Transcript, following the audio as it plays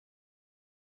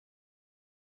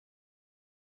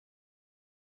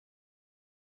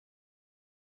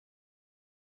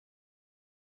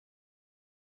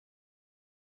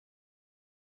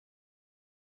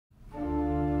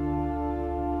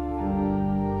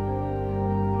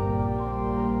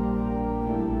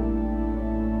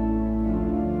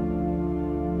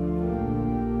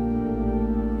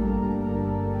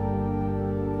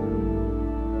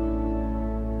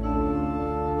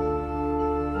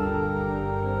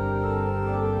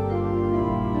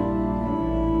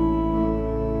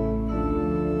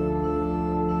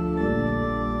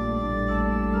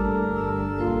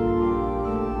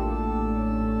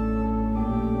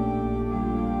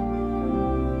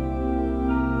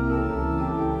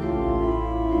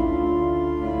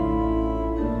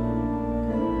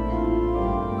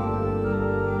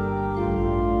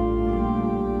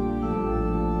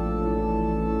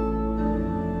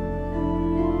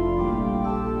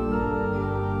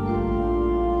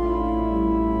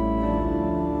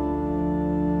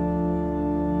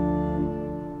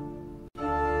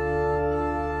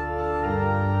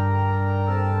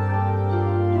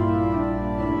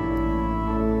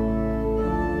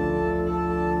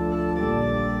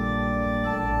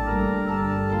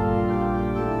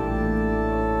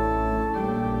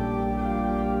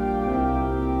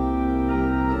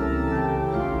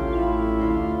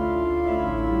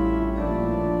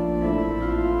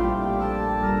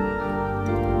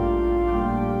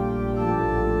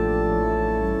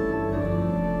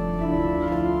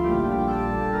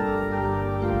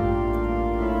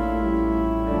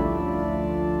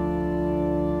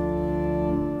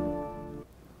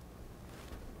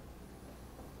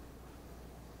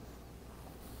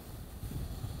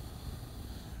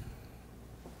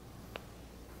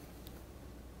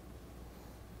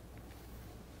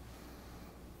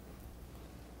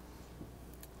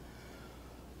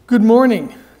Good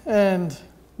morning and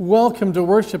welcome to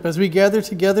worship as we gather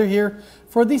together here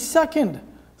for the second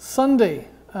Sunday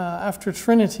after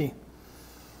Trinity.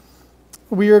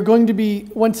 We are going to be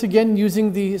once again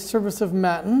using the service of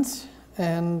Matins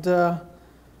and,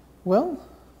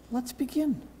 let's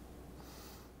begin.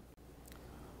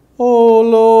 O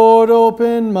Lord,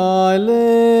 open my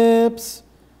lips,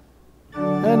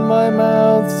 and my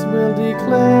mouth will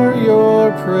declare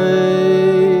your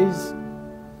praise.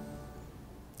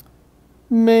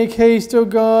 Make haste, O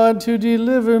God, to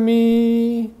deliver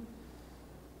me.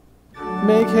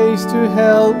 Make haste to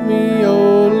help me,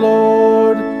 O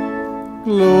Lord.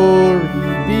 Glory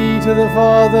be to the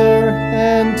Father,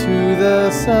 and to the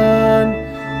Son,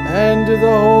 and to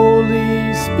the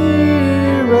Holy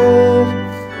Spirit,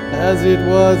 as it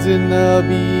was in the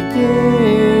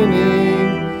beginning,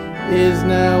 is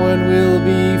now, and will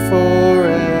be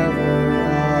forever.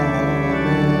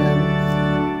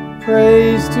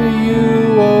 Praise to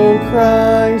you, O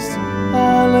Christ.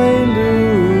 Alleluia.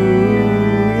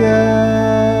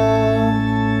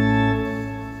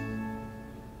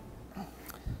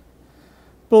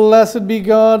 Blessed be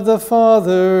God the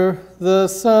Father, the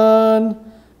Son,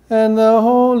 and the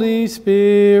Holy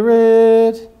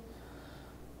Spirit.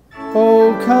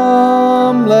 O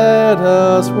come, let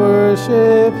us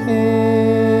worship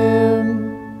him.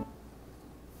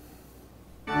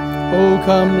 O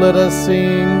come, let us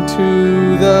sing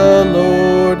to the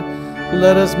Lord.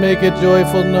 Let us make a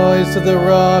joyful noise to the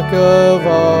rock of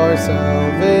our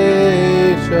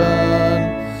salvation.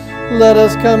 Let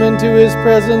us come into his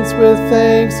presence with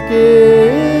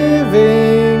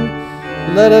thanksgiving.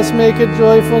 Let us make a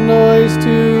joyful noise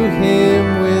to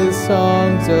him with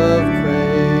songs of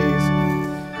praise.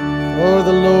 For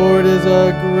the Lord is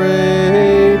a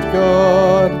great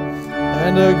God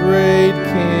and a great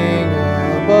King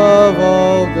above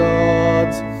all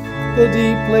gods. The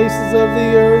deep places of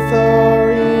the earth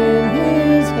are in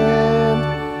his hand.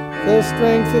 The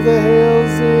strength of the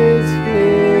hills is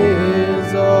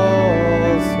his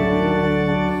also.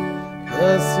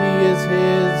 The sea is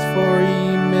his, for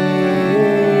he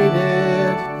made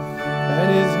it, and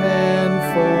his hand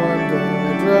formed the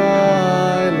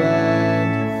dry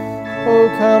land. Oh,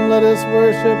 come, let us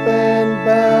worship and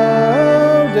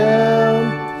bow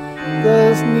down.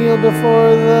 Let us kneel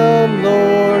before the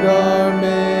Lord our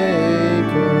Maker.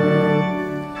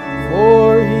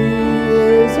 For he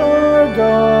is our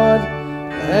God,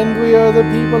 and we are the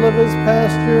people of his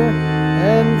pasture,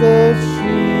 and the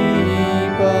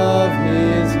sheep of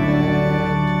his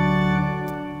hand.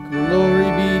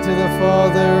 Glory be to the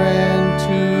Father, and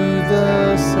to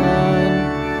the Son,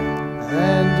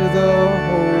 and to the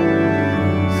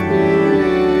Holy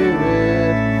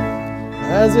Spirit,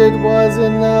 as it was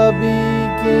in the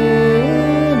beginning,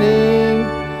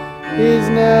 is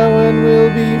now, and will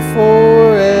be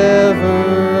forever.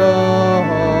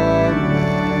 Amen.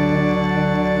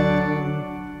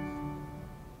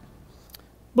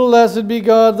 Blessed be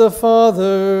God the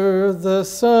Father, the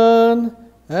Son,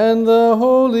 and the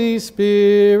Holy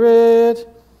Spirit.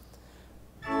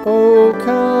 O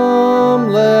come,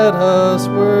 let us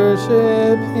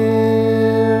worship him.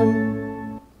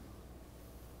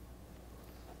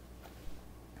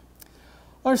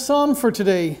 Our psalm for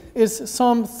today is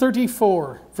Psalm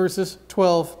 34, verses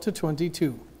 12 to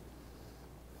 22.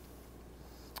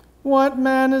 What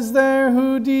man is there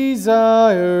who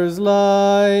desires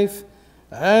life,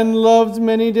 and loves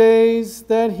many days,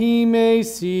 that he may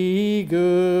see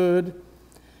good?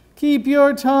 Keep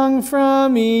your tongue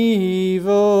from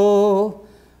evil,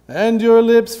 and your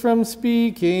lips from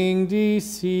speaking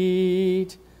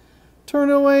deceit.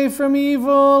 Turn away from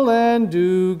evil and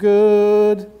do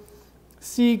good.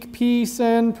 Seek peace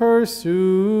and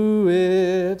pursue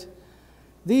it.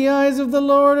 The eyes of the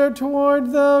Lord are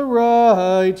toward the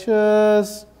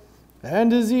righteous,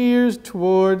 and his ears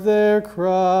toward their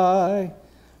cry.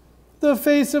 The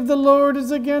face of the Lord is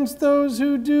against those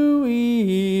who do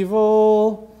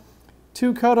evil,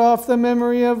 to cut off the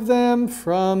memory of them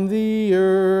from the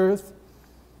earth.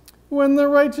 When the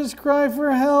righteous cry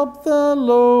for help, the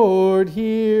Lord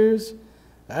hears,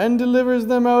 and delivers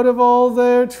them out of all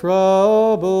their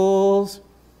troubles.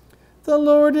 The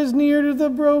Lord is near to the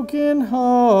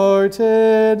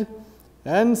broken-hearted,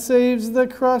 and saves the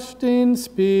crushed in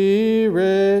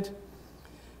spirit.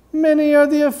 Many are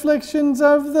the afflictions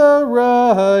of the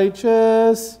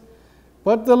righteous,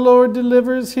 but the Lord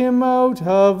delivers him out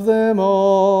of them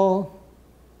all.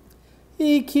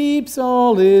 He keeps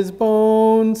all his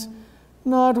bones,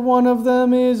 not one of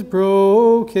them is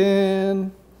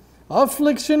broken.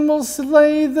 Affliction will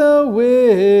slay the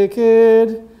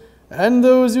wicked, and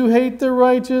those who hate the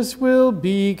righteous will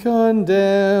be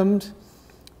condemned.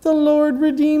 The Lord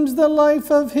redeems the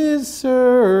life of his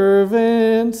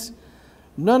servants.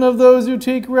 None of those who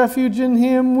take refuge in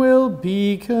him will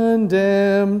be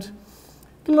condemned.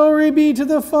 Glory be to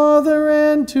the Father,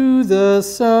 and to the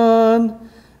Son,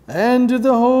 and to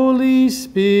the Holy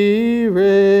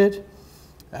Spirit,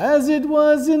 as it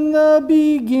was in the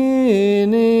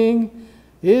beginning,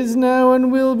 is now,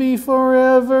 and will be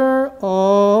forever.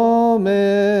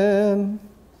 Amen.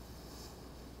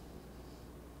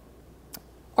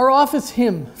 Our office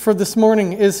hymn for this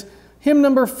morning is hymn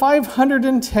number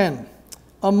 510.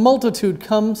 A multitude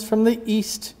comes from the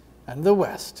east and the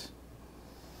west.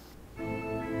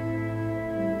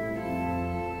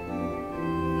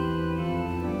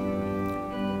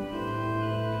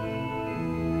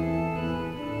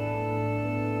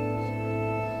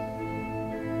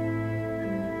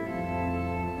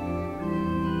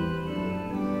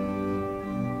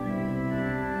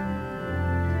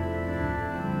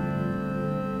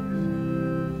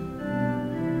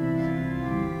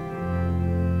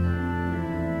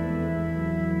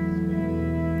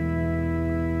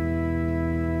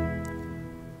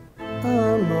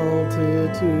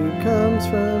 Multitude comes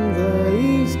from the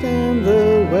east and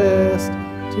the west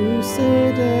to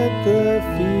sit at the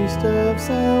feast of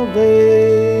salvation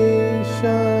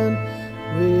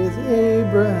with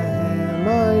Abraham,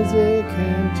 Isaac,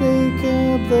 and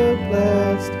Jacob the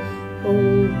blessed,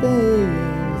 obeying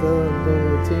the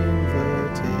Lord's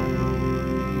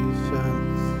invitation.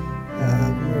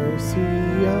 Have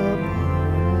mercy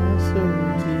upon us, O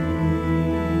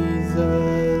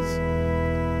Jesus.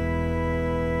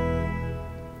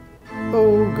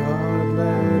 O God,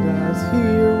 let us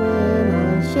hear when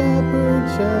our shepherd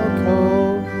shall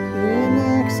call in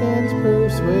accents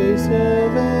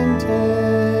persuasive and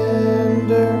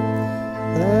tender,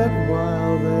 that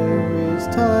while there is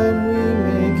time we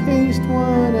make haste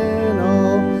one and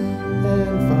all,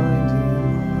 and find him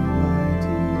our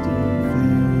mighty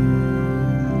defender.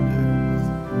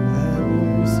 Have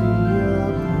mercy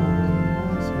upon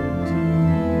us, O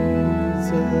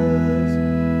Jesus.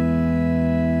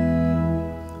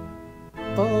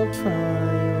 All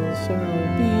trials shall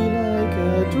be like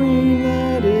a dream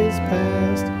that is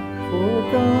past,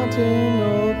 forgotten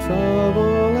all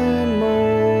trouble and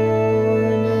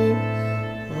mourning.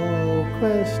 All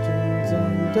questions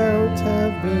and doubts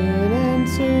have been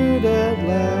answered at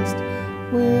last,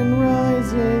 when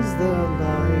rises the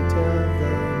light of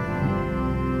the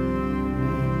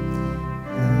morning.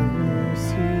 Have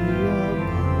mercy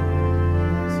upon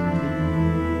us,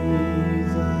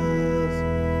 Jesus.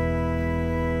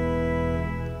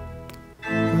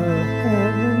 The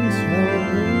heavens shall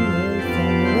ring with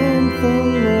an anthem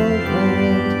more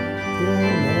grand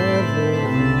than ever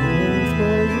on earth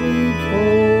was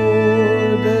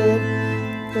recorded.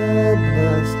 The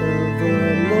blessed of the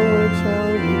Lord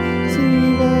shall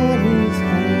receive at his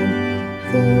hand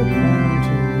the crown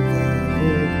to the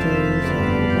victors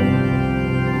awarded.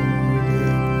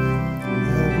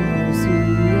 Have mercy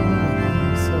on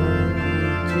us, O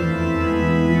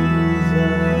Jesus.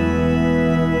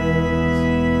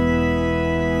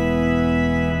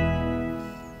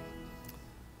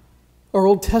 Our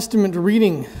Old Testament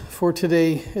reading for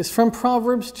today is from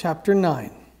Proverbs chapter 9.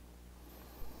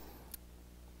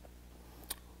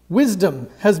 Wisdom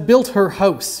has built her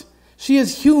house. She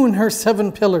has hewn her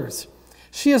 7 pillars.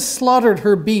 She has slaughtered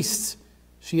her beasts.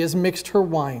 She has mixed her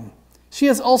wine. She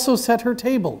has also set her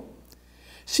table.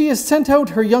 She has sent out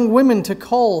her young women to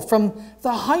call from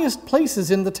the highest places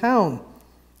in the town.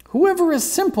 Whoever is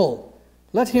simple,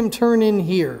 let him turn in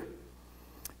here.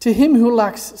 To him who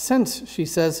lacks sense, she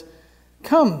says,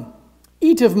 come,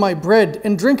 eat of my bread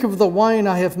and drink of the wine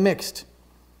I have mixed.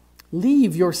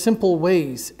 Leave your simple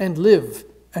ways and live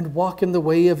and walk in the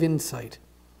way of insight.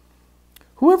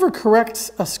 Whoever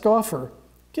corrects a scoffer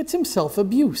gets himself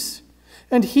abuse,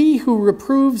 and he who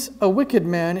reproves a wicked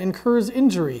man incurs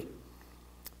injury.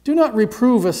 Do not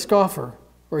reprove a scoffer,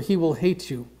 or he will hate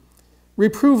you.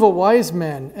 Reprove a wise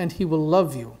man, and he will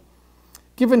love you.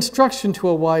 Give instruction to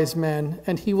a wise man,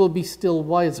 and he will be still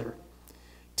wiser.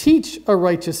 Teach a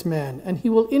righteous man, and he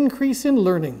will increase in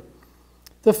learning.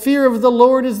 The fear of the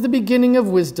Lord is the beginning of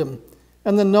wisdom,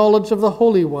 and the knowledge of the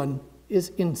Holy One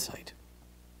is insight.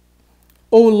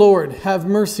 O Lord, have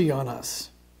mercy on us.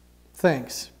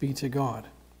 Thanks be to God.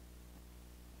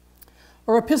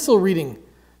 Our epistle reading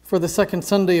for the second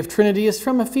Sunday of Trinity is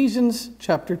from Ephesians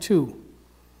chapter 2.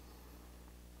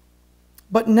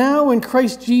 But now in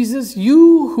Christ Jesus,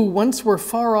 you who once were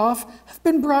far off have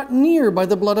been brought near by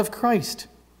the blood of Christ.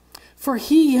 For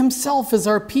he himself is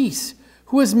our peace,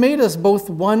 who has made us both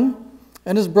one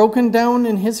and has broken down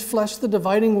in his flesh the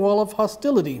dividing wall of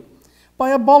hostility by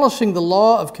abolishing the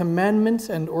law of commandments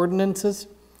and ordinances,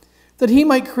 that he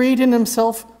might create in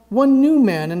himself one new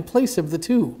man in place of the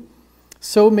two,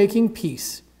 so making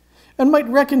peace, and might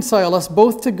reconcile us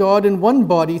both to God in one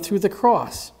body through the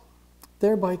cross,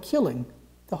 thereby killing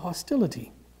the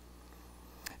hostility.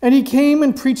 And he came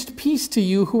and preached peace to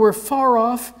you who were far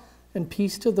off, and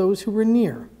peace to those who were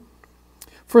near.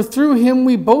 For through him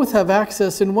we both have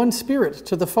access in one Spirit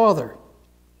to the Father.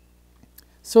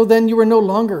 So then you are no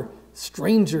longer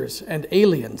strangers and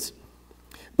aliens,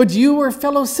 but you are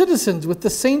fellow citizens with the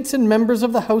saints and members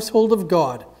of the household of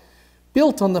God,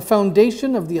 built on the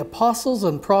foundation of the apostles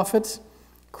and prophets,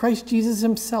 Christ Jesus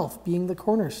himself being the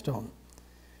cornerstone,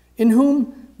 in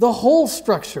whom the whole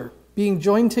structure, being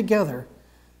joined together,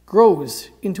 grows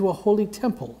into a holy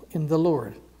temple in the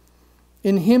Lord.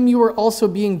 In him you are also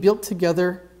being built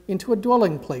together into a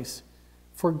dwelling place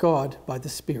for God by the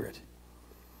Spirit.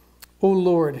 O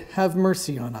Lord, have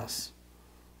mercy on us.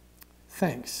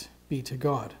 Thanks be to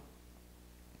God.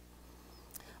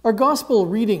 Our gospel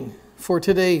reading for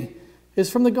today is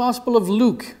from the Gospel of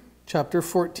Luke, chapter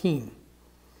 14.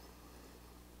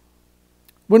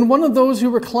 When one of those who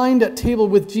reclined at table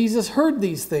with Jesus heard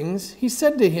these things, he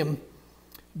said to him,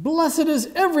 "Blessed is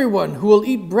everyone who will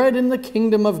eat bread in the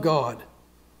kingdom of God."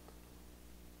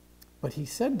 But he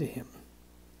said to him,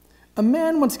 "A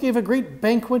man once gave a great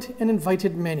banquet and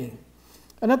invited many.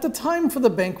 And at the time for the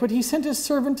banquet, he sent his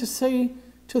servant to say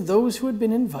to those who had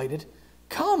been invited,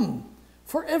 'Come,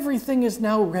 for everything is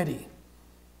now ready.'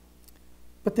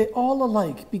 But they all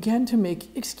alike began to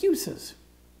make excuses.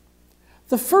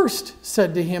 The first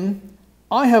said to him,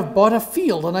 'I have bought a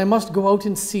field and I must go out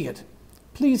and see it.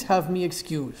 Please have me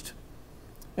excused.'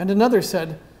 And another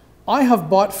said, 'I have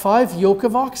bought 5 yoke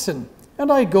of oxen,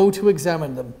 and I go to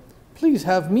examine them. Please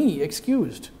have me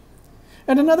excused.'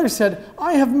 And another said,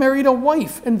 'I have married a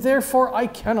wife, and therefore I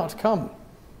cannot come.'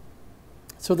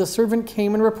 So the servant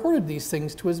came and reported these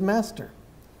things to his master.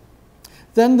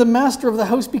 Then the master of the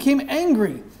house became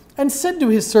angry and said to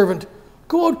his servant,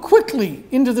 'Go out quickly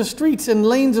into the streets and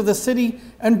lanes of the city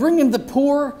and bring in the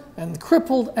poor and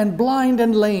crippled and blind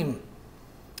and lame.'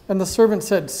 And the servant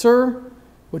said, 'Sir,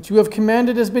 what you have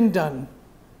commanded has been done,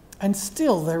 and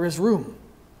still there is room.'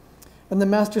 And the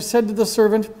master said to the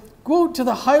servant, 'Go out to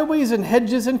the highways and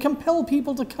hedges and compel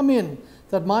people to come in,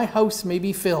 that my house may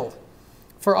be filled.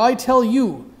 For I tell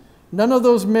you, none of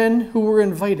those men who were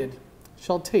invited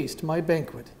shall taste my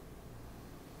banquet.'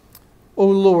 O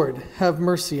Lord, have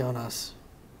mercy on us.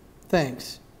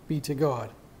 Thanks be to God."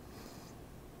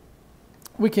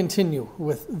 We continue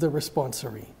with the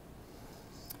responsory.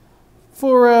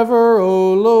 "Forever,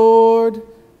 O Lord,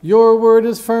 your word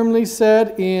is firmly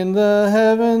set in the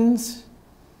heavens.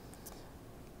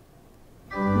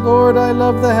 Lord, I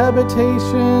love the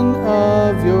habitation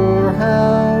of your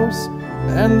house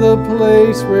and the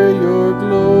place where your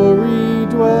glory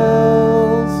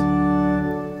dwells.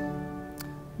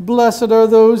 Blessed are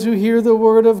those who hear the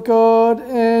word of God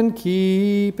and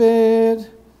keep it.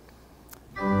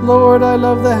 Lord, I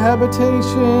love the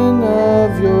habitation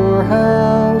of your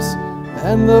house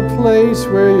and the place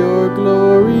where your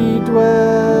glory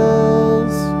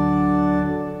dwells.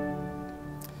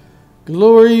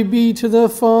 Glory be to the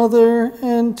Father,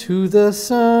 and to the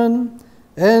Son,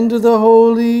 and to the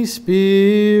Holy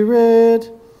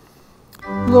Spirit.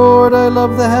 Lord, I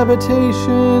love the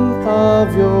habitation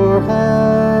of your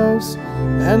house,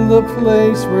 and the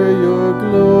place where your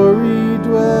glory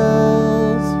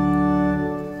dwells.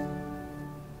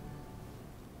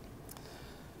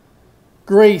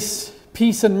 Grace,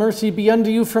 peace, and mercy be unto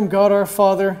you from God our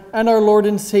Father, and our Lord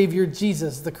and Savior,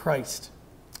 Jesus the Christ.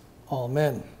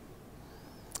 Amen.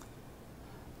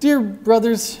 Dear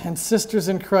brothers and sisters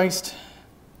in Christ,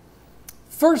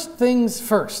 first things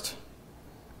first.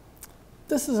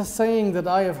 This is a saying that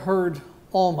I have heard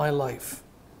all my life.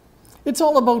 It's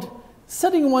all about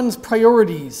setting one's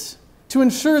priorities to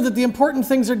ensure that the important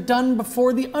things are done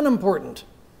before the unimportant.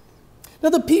 Now,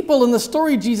 the people in the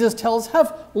story Jesus tells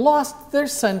have lost their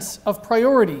sense of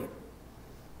priority.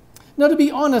 Now, to be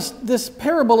honest, this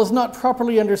parable is not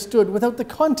properly understood without the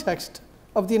context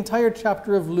of the entire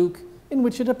chapter of Luke in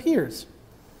which it appears.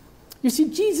 You see,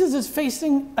 Jesus is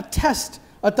facing a test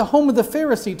at the home of the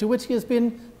Pharisee to which he has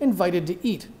been invited to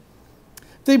eat.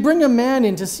 They bring a man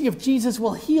in to see if Jesus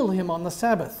will heal him on the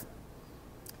Sabbath.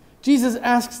 Jesus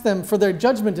asks them for their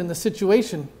judgment in the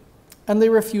situation, and they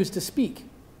refuse to speak.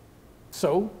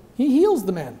 So he heals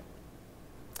the man.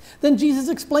 Then Jesus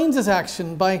explains his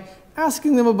action by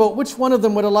asking them about which one of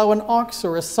them would allow an ox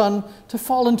or a son to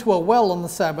fall into a well on the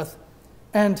Sabbath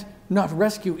and not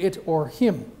rescue it or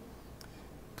him.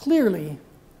 Clearly,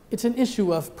 it's an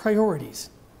issue of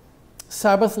priorities.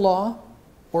 Sabbath law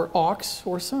or ox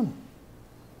or son.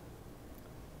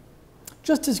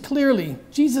 Just as clearly,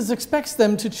 Jesus expects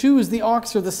them to choose the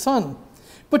ox or the son,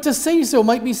 but to say so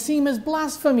might be seen as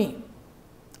blasphemy.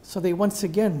 So they once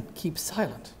again keep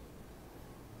silent.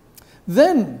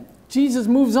 Then Jesus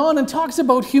moves on and talks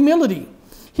about humility.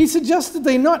 He suggests that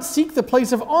they not seek the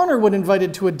place of honor when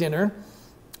invited to a dinner,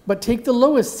 but take the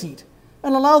lowest seat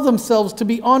and allow themselves to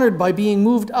be honored by being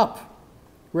moved up,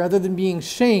 rather than being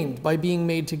shamed by being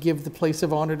made to give the place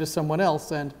of honor to someone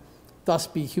else and thus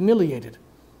be humiliated.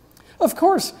 Of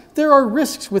course, there are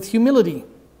risks with humility.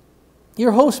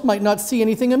 Your host might not see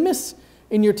anything amiss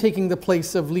in your taking the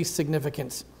place of least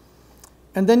significance,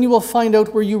 and then you will find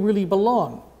out where you really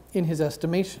belong in his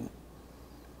estimation.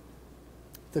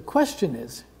 The question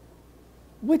is,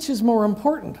 which is more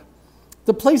important?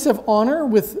 The place of honor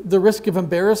with the risk of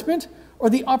embarrassment, or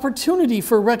the opportunity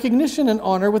for recognition and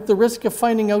honor with the risk of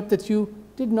finding out that you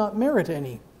did not merit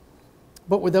any,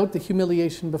 but without the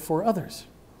humiliation before others?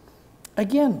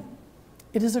 Again,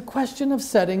 it is a question of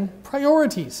setting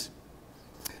priorities.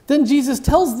 Then Jesus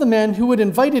tells the man who had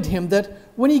invited him that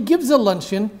when he gives a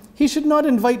luncheon, he should not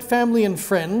invite family and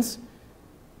friends,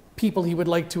 people he would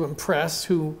like to impress,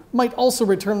 who might also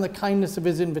return the kindness of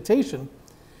his invitation,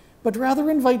 but rather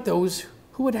invite those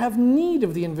who would have need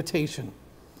of the invitation,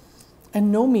 and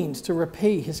no means to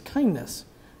repay his kindness,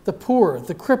 the poor,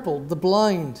 the crippled, the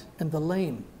blind, and the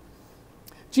lame.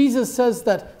 Jesus says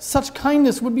that such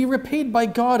kindness would be repaid by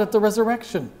God at the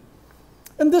resurrection.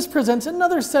 And this presents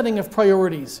another setting of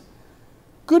priorities: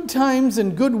 good times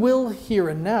and goodwill here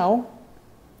and now,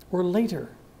 or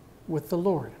later with the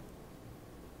Lord.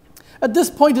 At this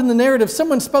point in the narrative,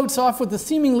 someone spouts off with the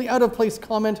seemingly out-of-place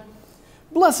comment,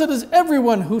 "Blessed is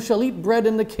everyone who shall eat bread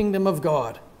in the kingdom of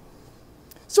God."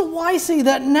 So why say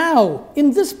that now,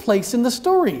 in this place in the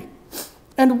story?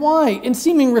 And why, in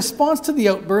seeming response to the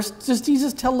outburst, does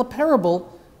Jesus tell the parable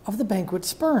of the banquet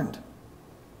spurned?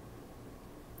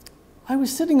 I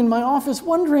was sitting in my office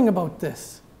wondering about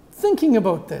this, thinking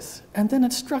about this, and then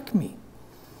it struck me.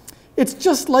 It's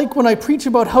just like when I preach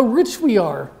about how rich we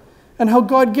are and how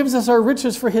God gives us our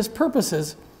riches for his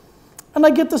purposes, and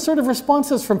I get the sort of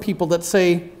responses from people that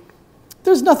say,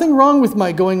 "There's nothing wrong with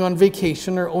my going on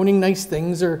vacation or owning nice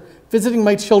things or visiting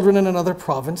my children in another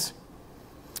province.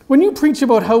 When you preach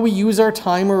about how we use our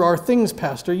time or our things,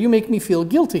 Pastor, you make me feel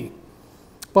guilty.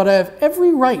 But I have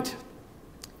every right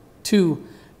to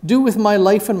do with my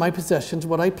life and my possessions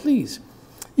what I please.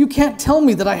 You can't tell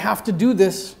me that I have to do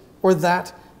this or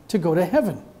that to go to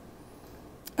heaven."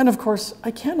 And of course,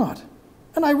 I cannot.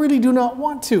 And I really do not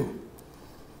want to.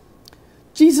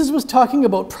 Jesus was talking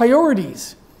about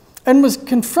priorities and was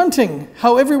confronting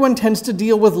how everyone tends to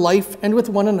deal with life and with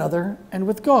one another and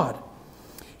with God.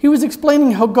 He was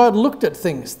explaining how God looked at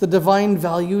things, the divine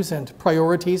values and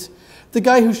priorities. The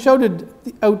guy who shouted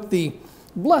out the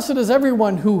 "Blessed is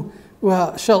everyone who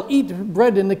shall eat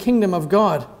bread in the kingdom of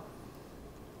God"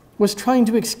 was trying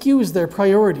to excuse their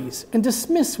priorities and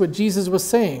dismiss what Jesus was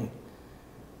saying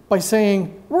by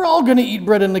saying, "We're all going to eat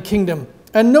bread in the kingdom,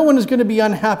 and no one is going to be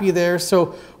unhappy there,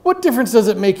 so what difference does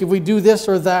it make if we do this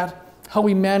or that, how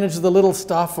we manage the little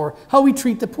stuff, or how we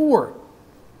treat the poor?"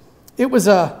 It was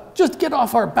a just get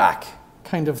off our back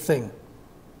kind of thing.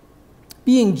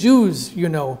 Being Jews, you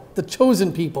know, the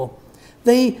chosen people,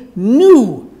 they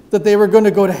knew that they were going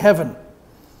to go to heaven.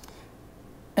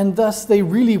 And thus they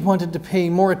really wanted to pay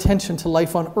more attention to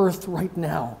life on earth right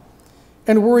now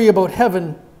and worry about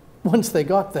heaven once they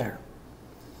got there.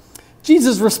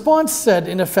 Jesus' response said,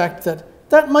 in effect, that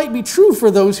that might be true for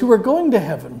those who are going to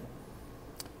heaven.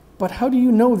 But how do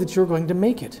you know that you're going to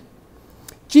make it?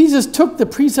 Jesus took the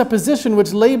presupposition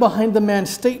which lay behind the man's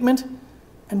statement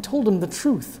and told him the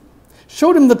truth,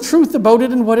 showed him the truth about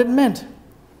it and what it meant.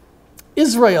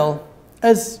 Israel,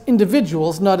 as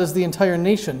individuals, not as the entire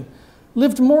nation,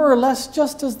 lived more or less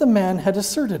just as the man had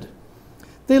asserted.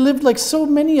 They lived like so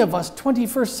many of us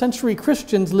 21st century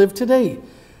Christians live today,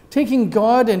 taking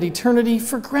God and eternity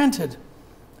for granted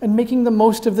and making the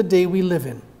most of the day we live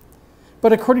in,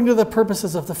 but according to the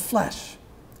purposes of the flesh,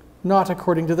 not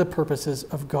according to the purposes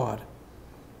of God.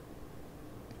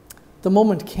 The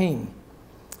moment came,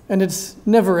 and it's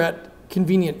never at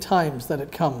convenient times that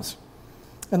it comes.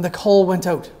 And the call went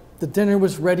out. The dinner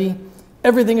was ready.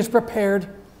 Everything is prepared.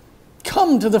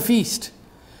 Come to the feast.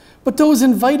 But those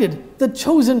invited, the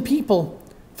chosen people,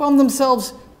 found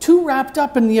themselves too wrapped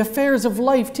up in the affairs of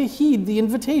life to heed the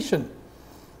invitation.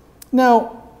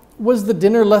 Now, was the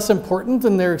dinner less important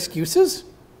than their excuses?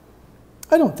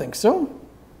 I don't think so.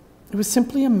 It was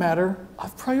simply a matter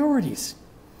of priorities.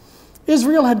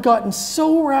 Israel had gotten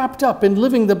so wrapped up in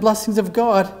living the blessings of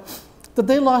God that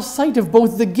they lost sight of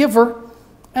both the giver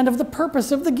and of the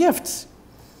purpose of the gifts.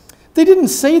 They didn't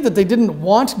say that they didn't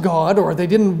want God or they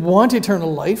didn't want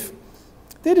eternal life.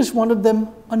 They just wanted them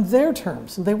on their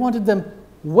terms, and they wanted them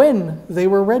when they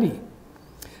were ready.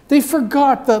 They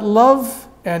forgot that love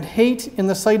and hate in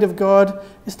the sight of God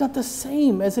is not the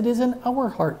same as it is in our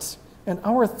hearts and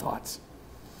our thoughts.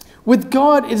 With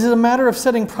God, it is a matter of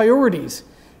setting priorities,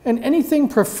 and anything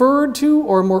preferred to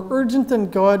or more urgent than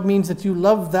God means that you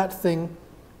love that thing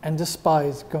and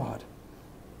despise God.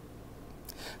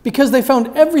 Because they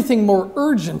found everything more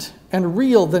urgent and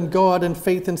real than God and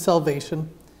faith and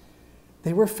salvation,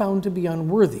 they were found to be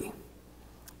unworthy.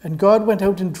 And God went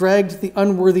out and dragged the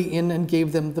unworthy in and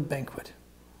gave them the banquet.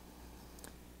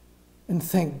 And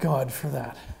thank God for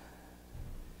that.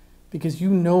 Because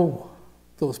you know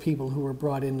those people who were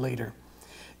brought in later.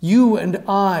 You and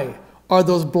I are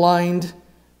those blind,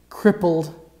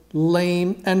 crippled,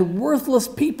 lame, and worthless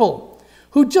people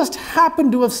who just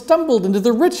happened to have stumbled into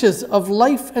the riches of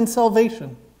life and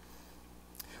salvation.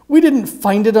 We didn't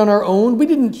find it on our own. We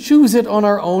didn't choose it on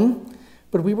our own.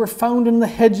 But we were found in the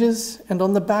hedges and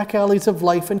on the back alleys of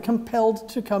life and compelled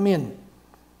to come in.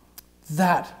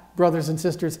 That, brothers and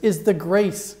sisters, is the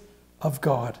grace of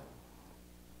God.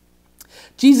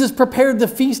 Jesus prepared the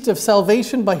feast of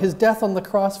salvation by his death on the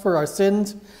cross for our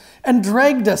sins and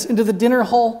dragged us into the dinner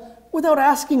hall without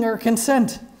asking our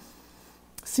consent.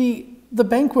 See, the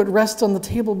banquet rests on the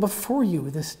table before you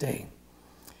this day.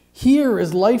 Here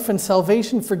is life and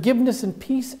salvation, forgiveness and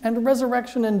peace, and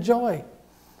resurrection and joy.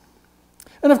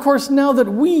 And of course, now that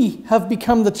we have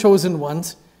become the chosen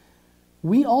ones,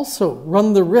 we also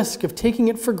run the risk of taking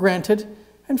it for granted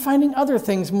and finding other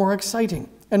things more exciting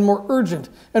and more urgent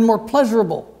and more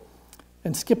pleasurable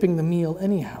and skipping the meal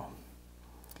anyhow.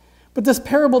 But this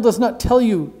parable does not tell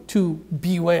you to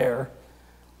beware.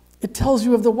 It tells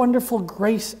you of the wonderful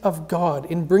grace of God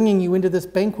in bringing you into this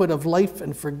banquet of life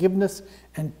and forgiveness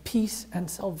and peace and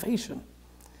salvation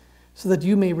so that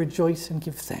you may rejoice and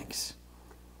give thanks.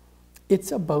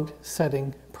 It's about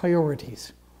setting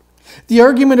priorities. The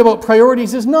argument about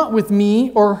priorities is not with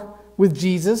me or with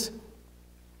Jesus.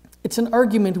 It's an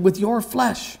argument with your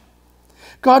flesh.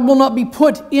 God will not be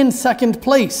put in second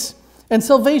place, and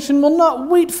salvation will not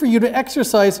wait for you to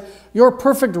exercise your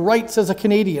perfect rights as a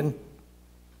Canadian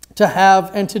to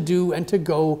have and to do and to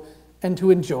go and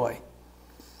to enjoy.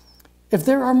 If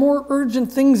there are more urgent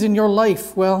things in your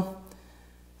life, well,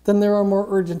 then there are more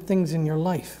urgent things in your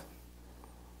life.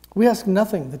 We ask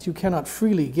nothing that you cannot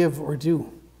freely give or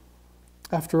do.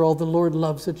 After all, the Lord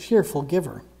loves a cheerful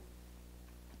giver.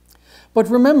 But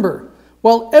remember,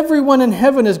 while everyone in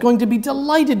heaven is going to be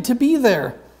delighted to be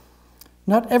there,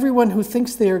 not everyone who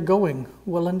thinks they are going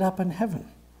will end up in heaven.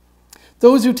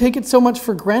 Those who take it so much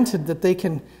for granted that they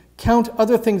can count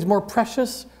other things more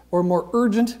precious or more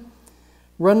urgent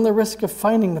run the risk of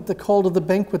finding that the call to the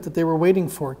banquet that they were waiting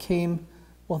for came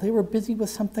while they were busy with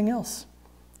something else,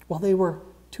 while they were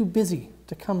too busy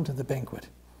to come to the banquet.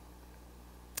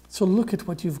 So look at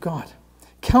what you've got.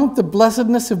 Count the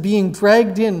blessedness of being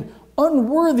dragged in,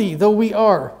 unworthy though we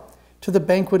are, to the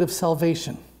banquet of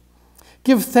salvation.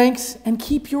 Give thanks and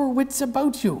keep your wits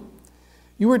about you.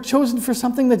 You are chosen for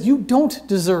something that you don't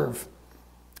deserve,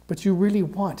 but you really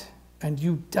want and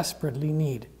you desperately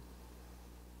need.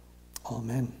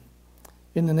 Amen.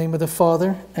 In the name of the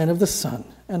Father, and of the Son,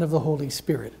 and of the Holy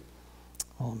Spirit.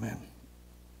 Amen.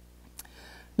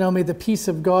 Now may the peace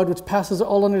of God, which passes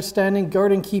all understanding,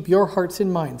 guard and keep your hearts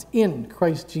and minds in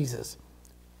Christ Jesus.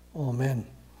 Amen.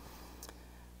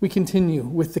 We continue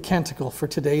with the canticle for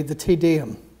today, the Te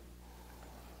Deum.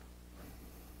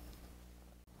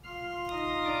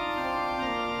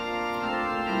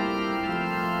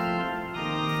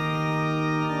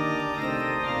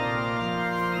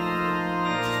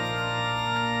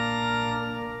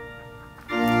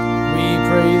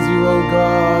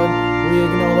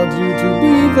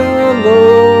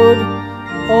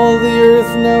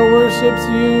 Worships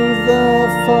you, the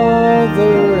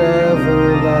Father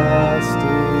everlasting.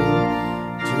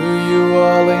 To you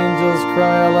all angels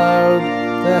cry aloud,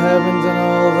 the heavens and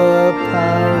all the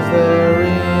powers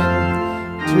therein.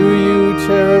 To you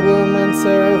cherubim and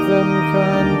seraphim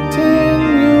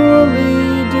continually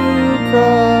do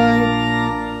cry.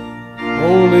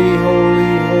 Holy,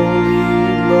 holy, holy,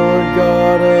 Lord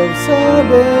God of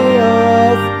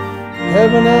Sabaoth.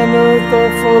 Heaven and earth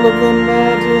are full of the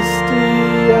majesty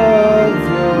of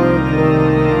your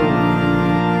glory.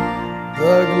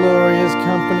 The glorious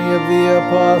company of the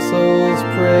apostles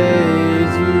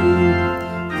praise you.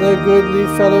 The goodly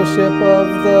fellowship of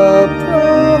the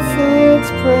prophets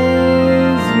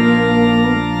praise you.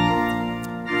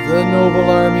 The noble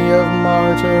army of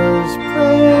martyrs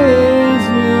praise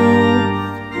you.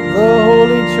 The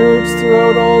Holy Church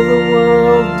throughout all the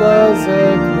world does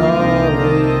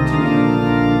acknowledge you.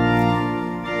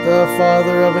 The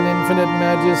Father of an infinite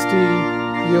majesty,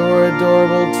 your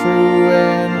adorable, true,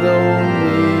 and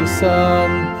only Son,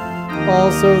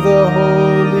 also the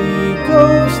Holy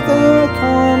Ghost, the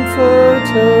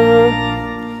Comforter.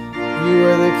 You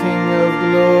are the King of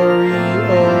glory,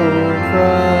 O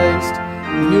Christ.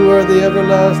 You are the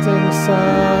everlasting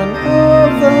Son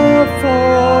of the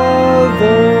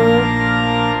Father.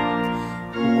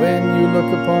 When you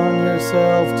look upon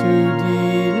yourself to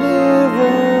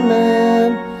deliver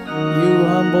man, you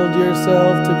humbled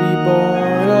yourself to be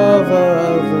born of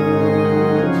a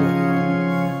virgin.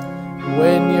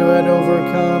 When you had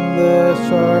overcome the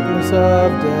sharpness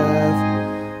of death,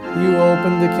 you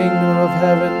opened the kingdom of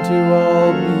heaven to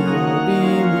all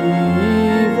believers.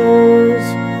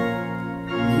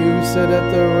 You sit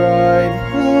at the right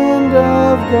hand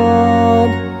of God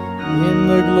in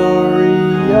the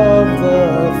glory of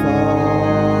the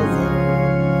Father.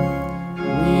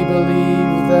 We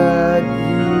believe that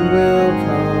you will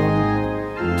come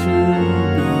to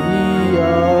be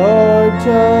our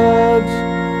judge.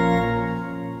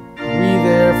 We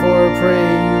therefore pray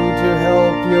you to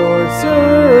help your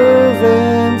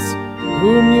servants,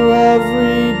 whom you have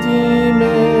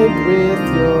redeemed with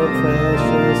your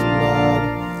precious blood.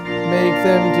 Make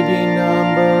them to be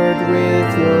numbered with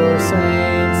your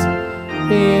saints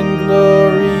in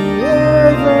glory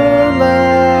everlasting.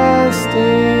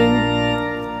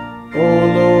 O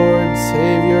Lord,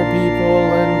 save your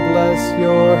people and bless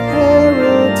your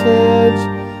heritage.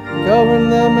 Govern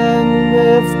them and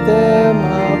lift them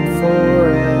up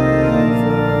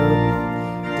forever.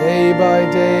 Day by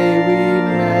day we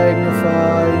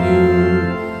magnify you,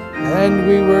 and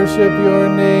we worship your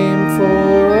name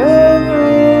forever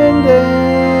and ever.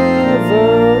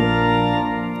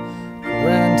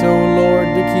 Grant, O Lord,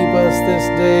 to keep us this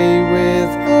day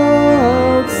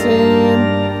without sin.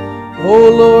 O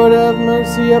Lord, have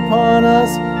mercy upon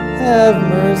us, have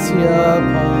mercy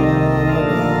upon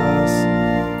us.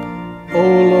 O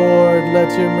Lord,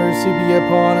 let your mercy be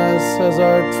upon us, as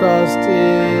our trust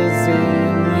is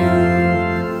in you.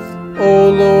 O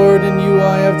Lord, in you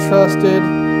I have trusted,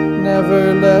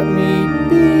 never let me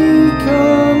be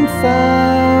confounded.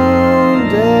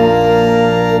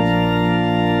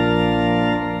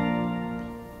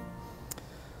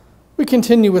 We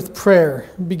continue with prayer,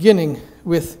 beginning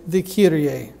with the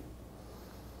Kyrie.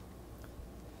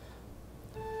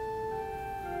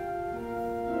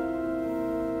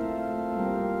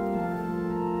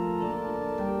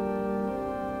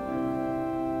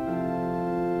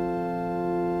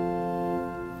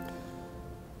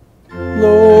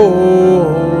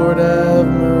 Lord, have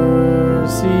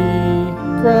mercy.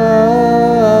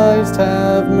 Christ,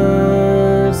 have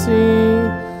mercy.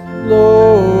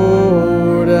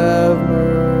 Lord, have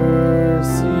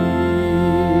mercy.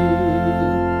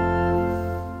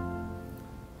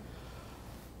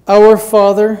 Our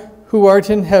Father, who art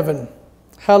in heaven,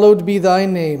 hallowed be thy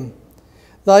name.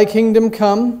 Thy kingdom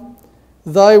come,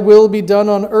 thy will be done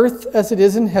on earth as it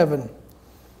is in heaven.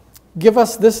 Give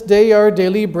us this day our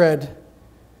daily bread,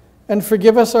 and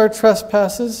forgive us our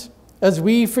trespasses, as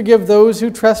we forgive those who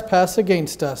trespass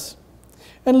against us.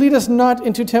 And lead us not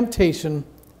into temptation,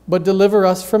 but deliver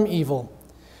us from evil.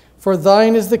 For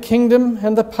thine is the kingdom,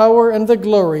 and the power, and the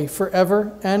glory,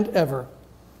 forever and ever.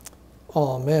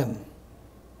 Amen.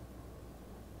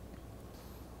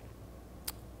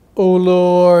 O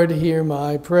Lord, hear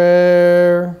my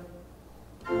prayer,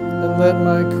 and let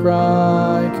my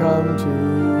cry come to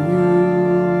you.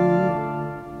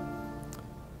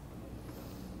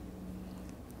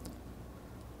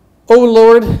 O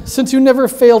Lord, since you never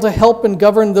fail to help and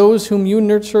govern those whom you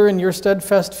nurture in your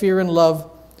steadfast fear and love,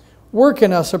 work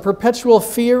in us a perpetual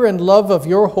fear and love of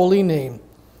your holy name.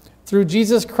 Through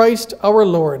Jesus Christ our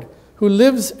Lord, who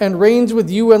lives and reigns with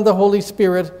you and the Holy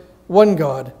Spirit, one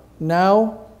God,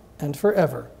 now and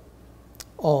forever.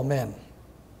 Amen.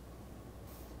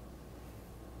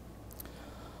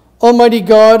 Almighty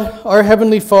God, our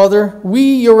Heavenly Father,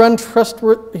 we, your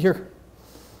untrustworthy...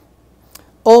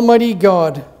 Almighty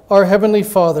God, our Heavenly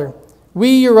Father, we,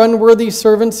 your unworthy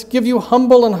servants, give you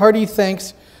humble and hearty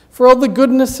thanks for all the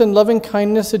goodness and loving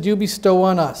kindness that you bestow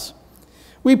on us.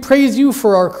 We praise you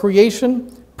for our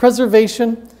creation,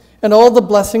 preservation, and all the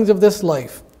blessings of this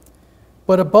life.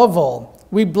 But above all,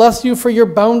 we bless you for your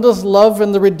boundless love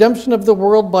and the redemption of the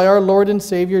world by our Lord and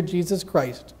Savior Jesus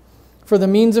Christ, for the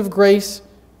means of grace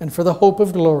and for the hope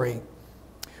of glory.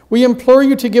 We implore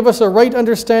you to give us a right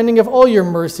understanding of all your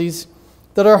mercies,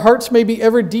 that our hearts may be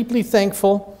ever deeply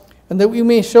thankful, and that we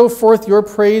may show forth your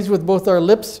praise with both our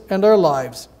lips and our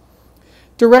lives.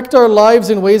 Direct our lives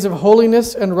in ways of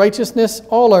holiness and righteousness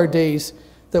all our days,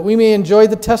 that we may enjoy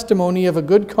the testimony of a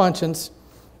good conscience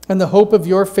and the hope of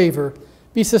your favor,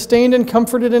 be sustained and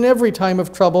comforted in every time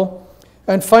of trouble,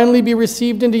 and finally be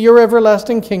received into your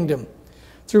everlasting kingdom.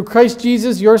 Through Christ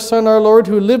Jesus, your Son, our Lord,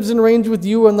 who lives and reigns with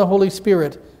you and the Holy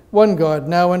Spirit, one God,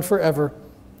 now and forever.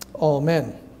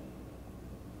 Amen.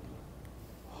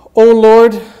 O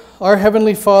Lord, our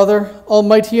heavenly Father,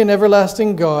 almighty and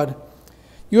everlasting God,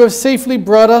 you have safely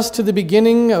brought us to the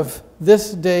beginning of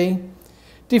this day.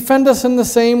 Defend us in the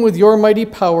same with your mighty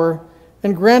power,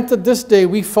 and grant that this day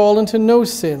we fall into no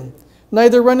sin,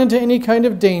 neither run into any kind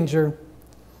of danger,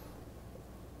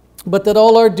 but that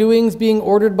all our doings, being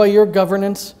ordered by your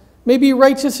governance, may be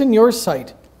righteous in your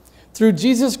sight. Through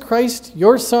Jesus Christ,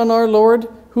 your Son, our Lord,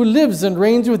 who lives and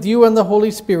reigns with you and the Holy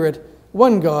Spirit,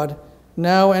 one God,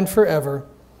 now and forever.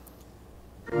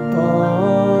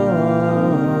 Amen.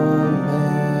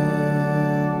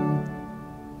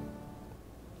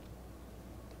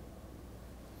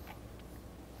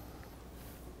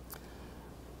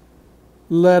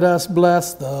 Let us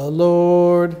bless the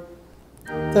Lord.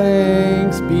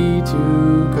 Thanks be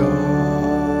to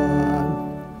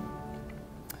God.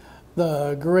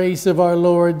 The grace of our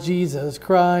Lord Jesus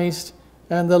Christ,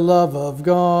 and the love of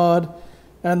God,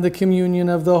 and the communion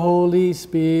of the Holy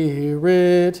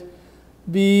Spirit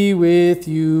be with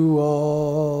you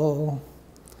all.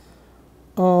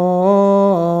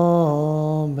 Amen.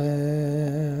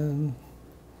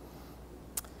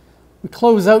 We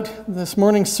close out this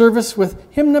morning's service with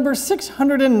hymn number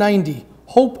 690,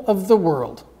 Hope of the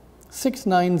World,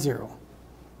 690.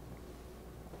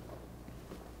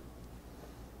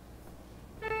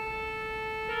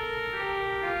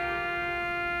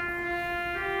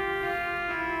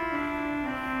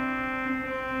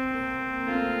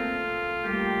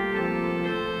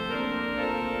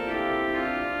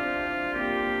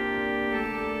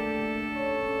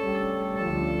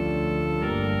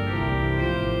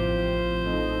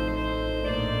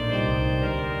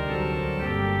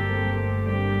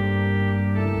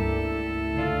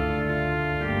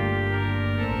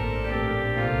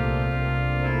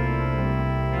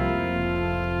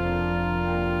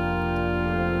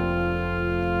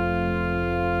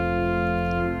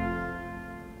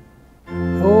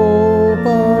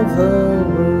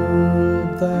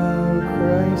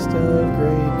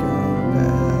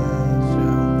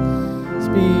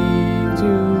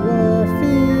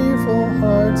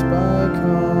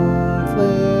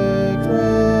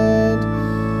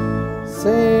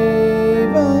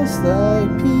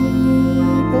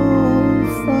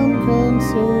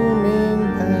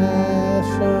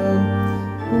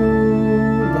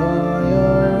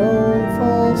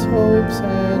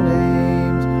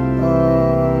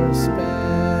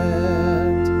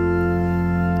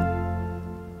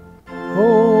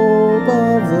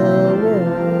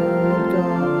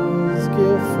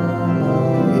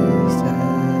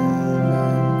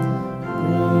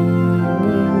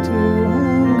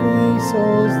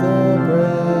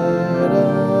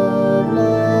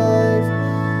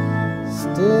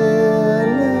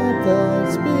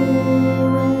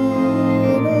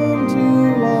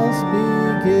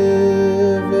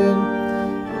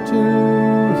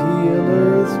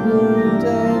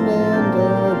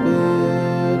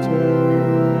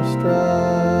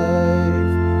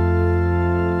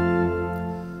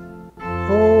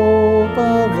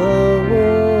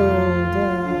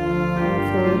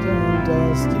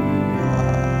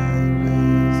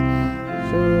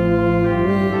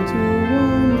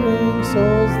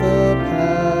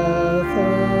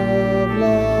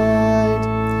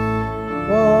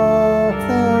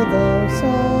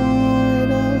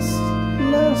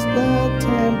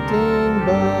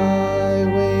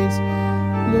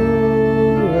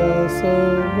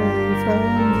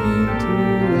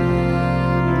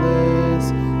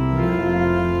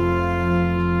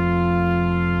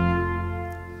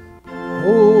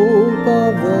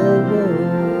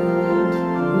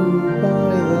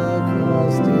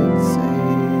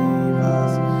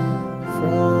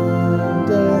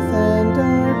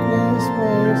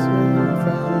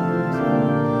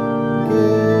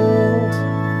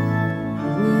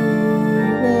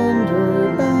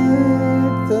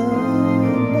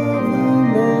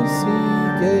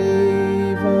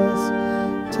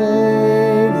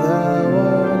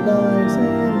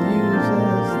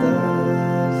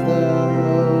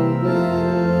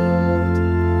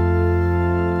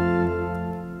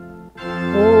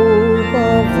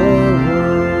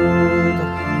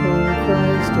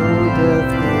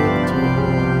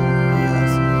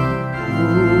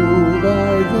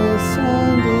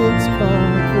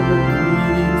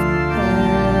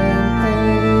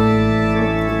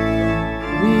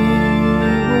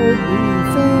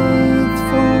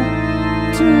 faithful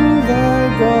to thy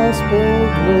gospel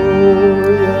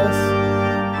glorious.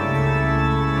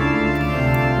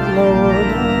 Lord,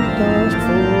 thou dost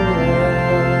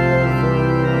forever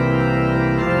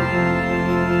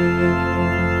reign.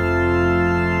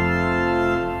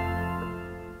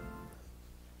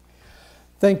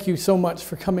 Thank you so much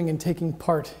for coming and taking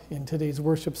part in today's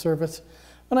worship service.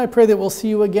 And I pray that we'll see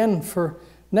you again for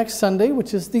next Sunday,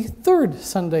 which is the third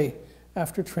Sunday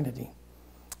after Trinity.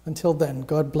 Until then,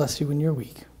 God bless you in your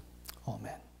week.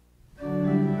 Amen.